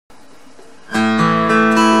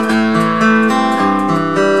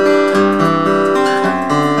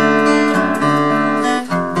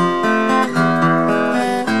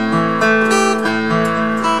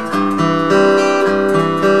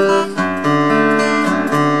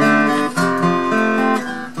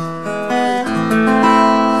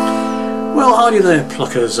there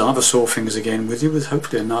pluckers, I've Saw Fingers again with you with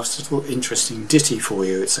hopefully a nice little interesting ditty for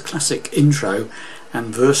you. It's a classic intro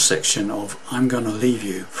and verse section of I'm Gonna Leave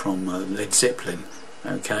You from Led Zeppelin,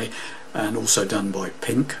 okay, and also done by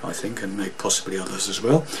Pink, I think, and maybe possibly others as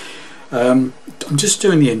well. I'm just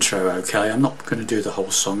doing the intro, okay. I'm not going to do the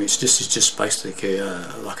whole song. It's just basically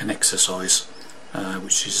like an exercise,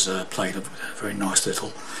 which is played a very nice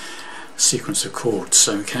little sequence of chords,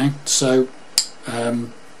 okay. So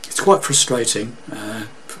it's quite frustrating. I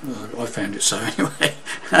found it so anyway.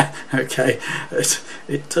 Okay,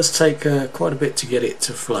 it does take quite a bit to get it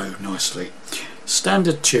to flow nicely.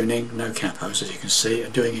 Standard tuning, no capos, as you can see.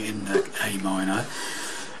 I'm doing it in A minor.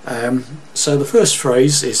 So the first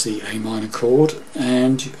phrase is the A minor chord,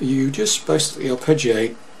 and you just basically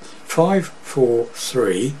arpeggiate 5, 4,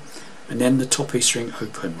 3, and then the top E string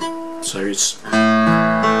open. So it's,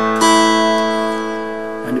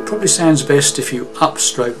 and it probably sounds best if you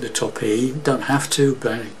upstroke the top E. You don't have to,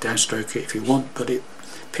 but downstroke it if you want, but it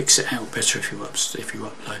picks it out better if you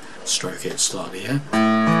upstroke it slightly, yeah?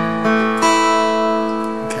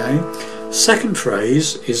 Okay. Second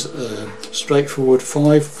phrase is straightforward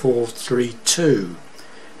 5, 4, 3, 2.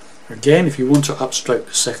 Again, if you want to upstroke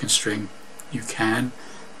the second string, you can,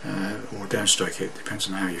 or downstroke it, depends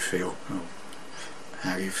on how you feel, or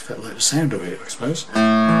how you felt like the sound of it, I suppose.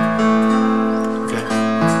 Okay.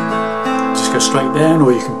 Just go straight down,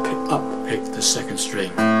 or you can pick the second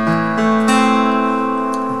string.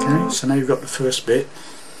 Okay, so now you've got the first bit.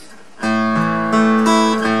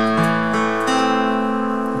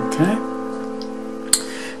 Okay.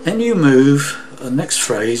 Then you move. The next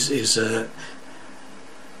phrase is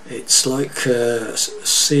it's like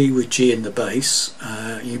C with G in the bass.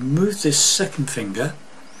 You move this second finger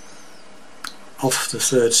off the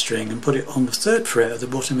third string and put it on the third fret of the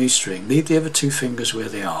bottom E string. Leave the other two fingers where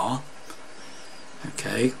they are.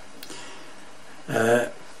 Okay.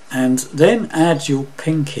 And then add your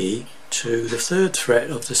pinky to the third fret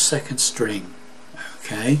of the second string.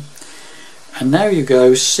 Okay. And now you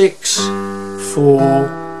go 6, 4,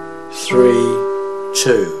 3,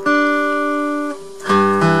 2.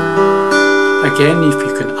 Again, if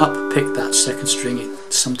you can up-pick that second string,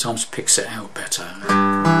 it sometimes picks it out better.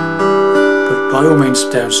 But by all means,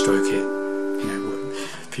 downstroke it. You know,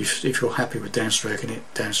 if you're happy with downstroking it,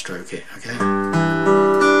 downstroke it. Okay.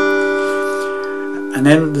 And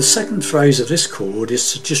then the second phrase of this chord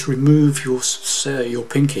is to just remove your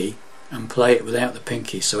pinky and play it without the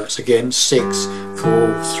pinky. So that's again 6,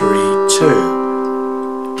 4, 3,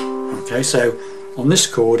 2. Okay, so on this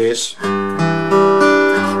chord it's,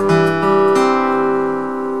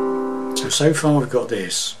 so far we've got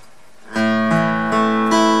this.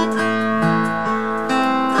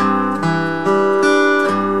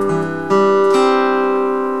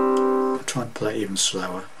 I'll try and play it even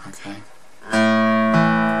slower, okay.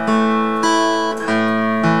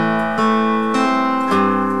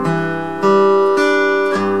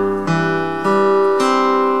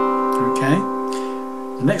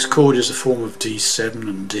 The next chord is a form of D7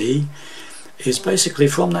 and D. Is basically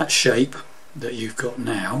from that shape that you've got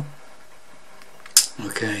now.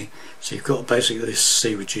 Okay, so you've got basically this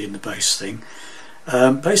C with G in the bass thing.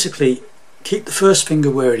 Basically, keep the first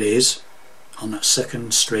finger where it is on that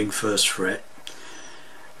second string first fret.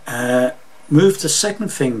 Move the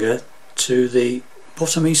second finger to the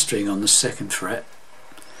bottom E string on the second fret,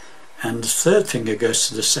 and the third finger goes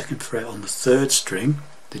to the second fret on the third string,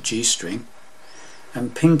 the G string,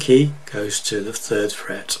 and pinky goes to the third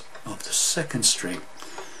fret of the second string.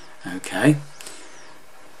 Okay,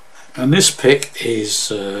 and this pick is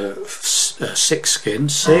 6 skin,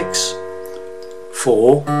 6,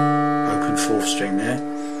 4, open fourth string there,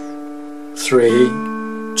 3,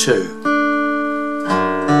 2.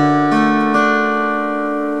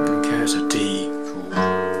 Okay, it's a D chord with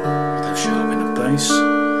F sharp in the bass.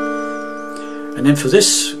 And then for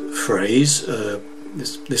this phrase,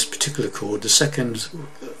 this particular chord, the second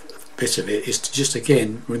bit of it is to just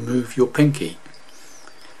again remove your pinky,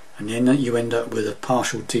 and then you end up with a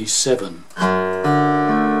partial D7.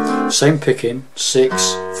 Same picking,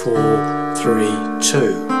 6, 4, 3,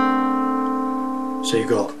 2. So you've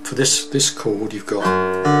got, for this chord you've got,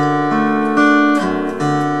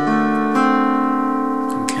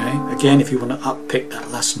 okay, again if you want to up pick that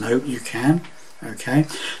last note you can. Okay,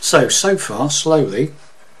 so far slowly.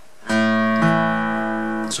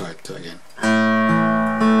 Sorry, do it again.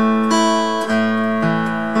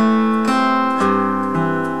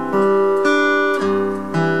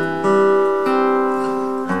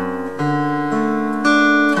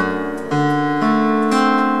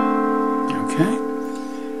 Okay,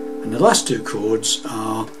 and the last two chords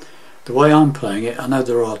are the way I'm playing it. I know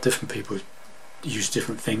there are different people use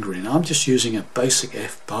different fingering. I'm just using a basic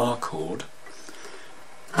F bar chord,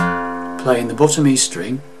 playing the bottom E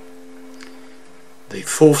string, the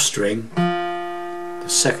 4th string, the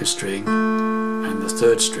 2nd string, and the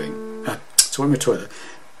 3rd string. So when we try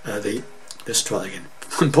let's try that again.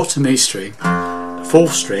 Bottom E string, the 4th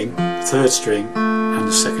string, 3rd string, and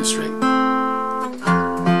the 2nd string.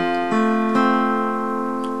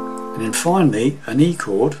 And then finally an E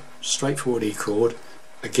chord, straightforward E chord,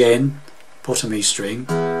 again bottom E string,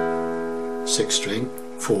 6th string,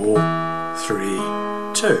 4, 3,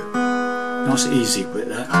 2. Nice easy with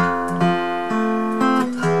that.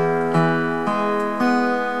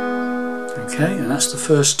 Okay, and that's the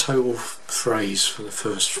first total phrase for the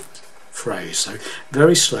first phrase. So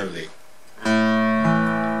very slowly.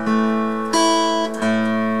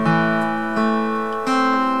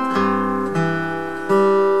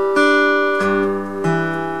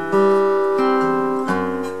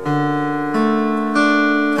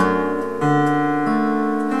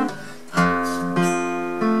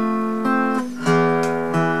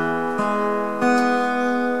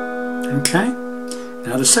 Okay,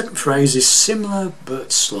 now the second phrase is similar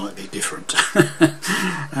but slightly different.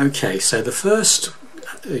 Okay, so the first,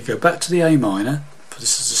 you go back to the A minor,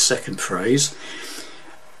 this is the second phrase.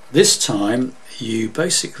 This time you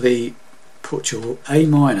basically put your A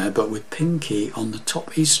minor but with pinky on the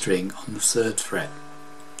top E string on the 3rd fret.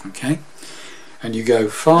 Okay, and you go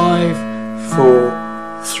 5,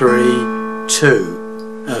 4, 3,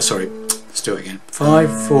 2. Sorry, let's do it again.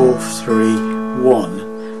 5, 4, 3,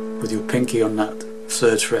 1. With your pinky on that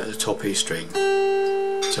 3rd fret at the top E string.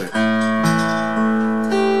 So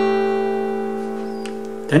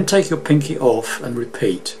then take your pinky off and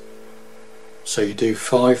repeat. So you do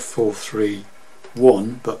 5, 4, 3,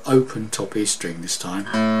 1, but open top E string this time.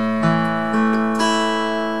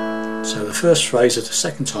 So the first phrase of the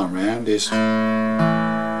second time round is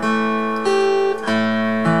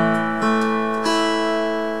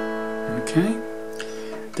okay.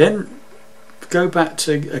 Then go back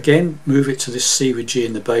to, again, move it to this C with G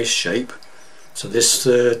in the bass shape. So this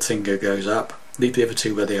 3rd finger goes up, leave the other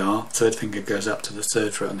 2 where they are, 3rd finger goes up to the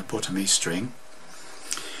 3rd fret on the bottom E string.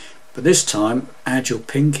 But this time add your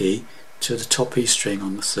pinky to the top E string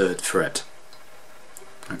on the 3rd fret.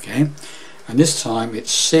 Okay, and this time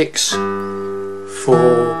it's 6, 4,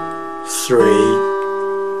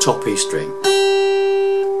 3, top E string.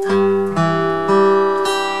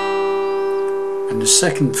 And the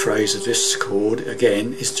second phrase of this chord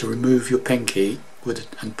again is to remove your pinky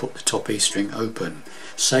and put the top E string open.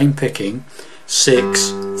 Same picking,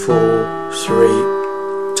 6, 4, 3,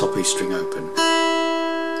 top E string open.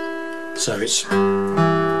 So it's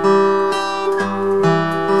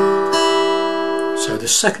so the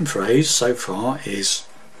second phrase so far is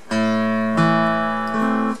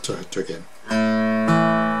do again.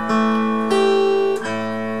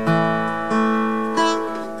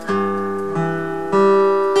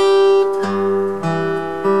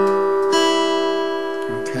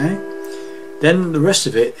 Then the rest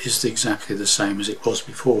of it is exactly the same as it was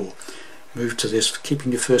before. Move to this,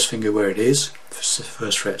 keeping your 1st finger where it is,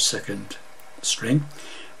 1st fret, 2nd string.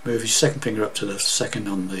 Move your 2nd finger up to the 2nd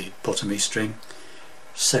on the bottom E string.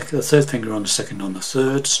 The 3rd finger on the 2nd on the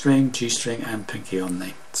 3rd string, G string, and pinky on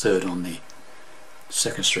the 3rd on the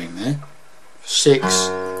 2nd string there. 6,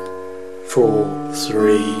 4,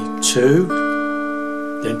 3, 2.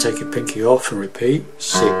 Then take your pinky off and repeat.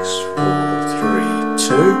 6, 4, 3,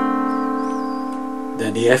 2.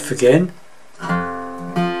 Then the F again,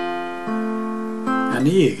 and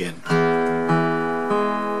the E again.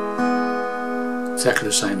 Exactly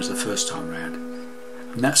the same as the first time round.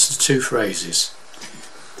 And that's the 2 phrases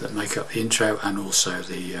that make up the intro and also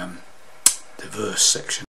the verse section.